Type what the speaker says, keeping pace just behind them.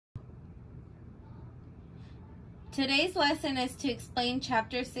Today's lesson is to explain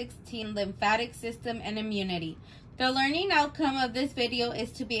Chapter 16, Lymphatic System and Immunity. The learning outcome of this video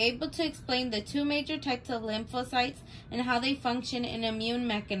is to be able to explain the two major types of lymphocytes and how they function in immune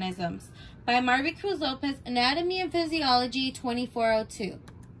mechanisms. By Marvy Cruz Lopez, Anatomy and Physiology 2402.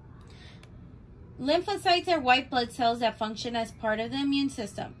 Lymphocytes are white blood cells that function as part of the immune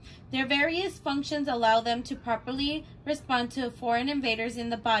system. Their various functions allow them to properly respond to foreign invaders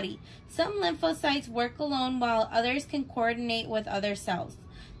in the body. Some lymphocytes work alone while others can coordinate with other cells.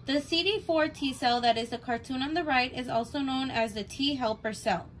 The CD4 T cell, that is the cartoon on the right, is also known as the T helper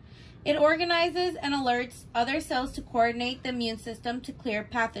cell. It organizes and alerts other cells to coordinate the immune system to clear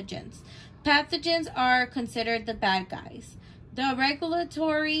pathogens. Pathogens are considered the bad guys. The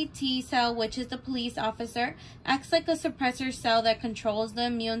regulatory T cell, which is the police officer, acts like a suppressor cell that controls the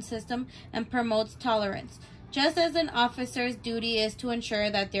immune system and promotes tolerance, just as an officer's duty is to ensure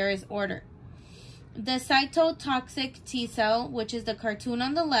that there is order. The cytotoxic T cell, which is the cartoon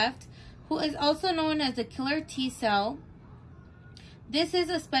on the left, who is also known as the killer T cell. This is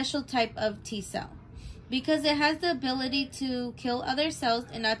a special type of T cell because it has the ability to kill other cells,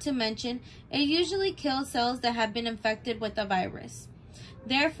 and not to mention, it usually kills cells that have been infected with a virus.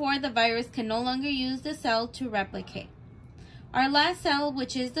 Therefore, the virus can no longer use the cell to replicate. Our last cell,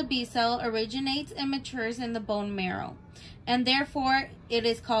 which is the B cell, originates and matures in the bone marrow, and therefore it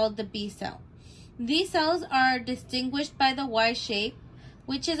is called the B cell. These cells are distinguished by the Y shape,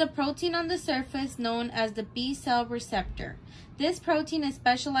 which is a protein on the surface known as the B cell receptor. This protein is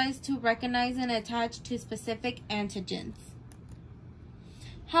specialized to recognize and attach to specific antigens.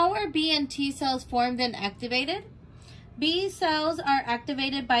 How are B and T cells formed and activated? B cells are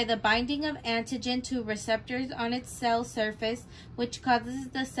activated by the binding of antigen to receptors on its cell surface, which causes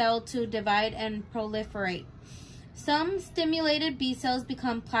the cell to divide and proliferate. Some stimulated B cells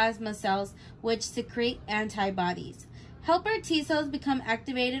become plasma cells, which secrete antibodies. Helper T cells become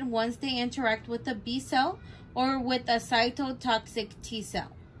activated once they interact with a B cell or with a cytotoxic T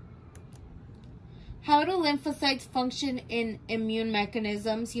cell. How do lymphocytes function in immune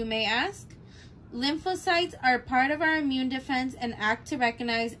mechanisms, you may ask? Lymphocytes are part of our immune defense and act to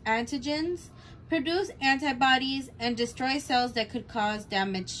recognize antigens, produce antibodies, and destroy cells that could cause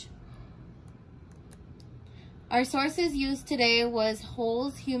damage. Our sources used today was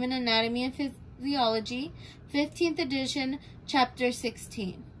Hole's Human Anatomy and Physiology, 15th edition, Chapter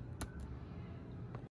 16.